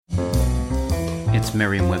It's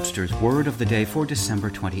Merriam-Webster's Word of the Day for December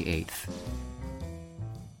 28th.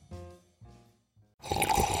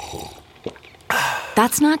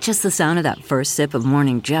 That's not just the sound of that first sip of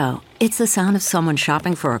Morning Joe. It's the sound of someone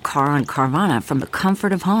shopping for a car on Carvana from the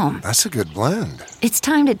comfort of home. That's a good blend. It's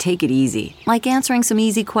time to take it easy, like answering some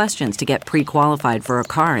easy questions to get pre-qualified for a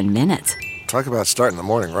car in minutes. Talk about starting the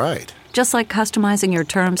morning right. Just like customizing your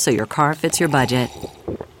terms so your car fits your budget.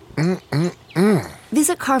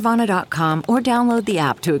 Visit Carvana.com or download the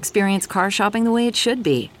app to experience car shopping the way it should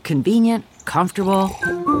be. Convenient, comfortable.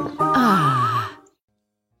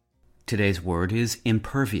 Today's word is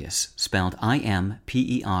impervious, spelled I-M-P-E-R-V-I-O-U-S.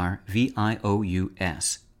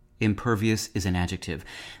 Impervious is an adjective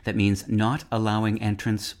that means not allowing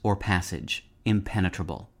entrance or passage,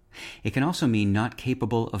 impenetrable. It can also mean not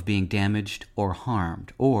capable of being damaged or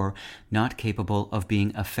harmed, or not capable of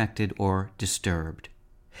being affected or disturbed.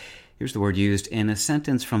 Here's the word used in a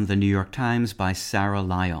sentence from the New York Times by Sarah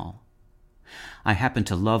Lyall. I happen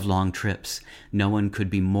to love long trips. No one could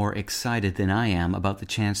be more excited than I am about the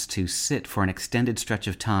chance to sit for an extended stretch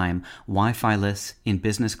of time, Wi-Fi-less, in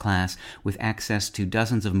business class, with access to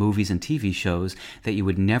dozens of movies and TV shows that you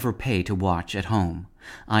would never pay to watch at home.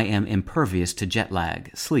 I am impervious to jet lag.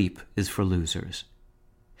 Sleep is for losers.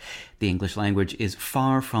 The English language is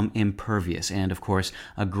far from impervious, and, of course,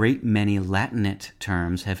 a great many Latinate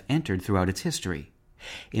terms have entered throughout its history.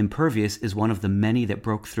 Impervious is one of the many that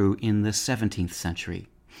broke through in the 17th century.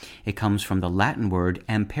 It comes from the Latin word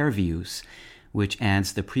impervious, which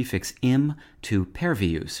adds the prefix im to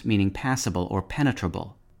pervious, meaning passable or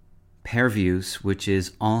penetrable. Pervious, which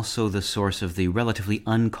is also the source of the relatively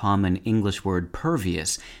uncommon English word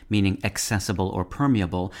pervious, meaning accessible or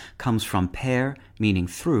permeable, comes from per, meaning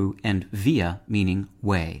through, and via, meaning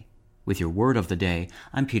way. With your word of the day,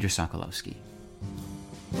 I'm Peter Sokolowski.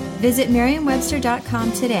 Visit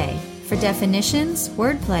Merriam-Webster.com today for definitions,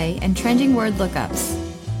 wordplay, and trending word lookups.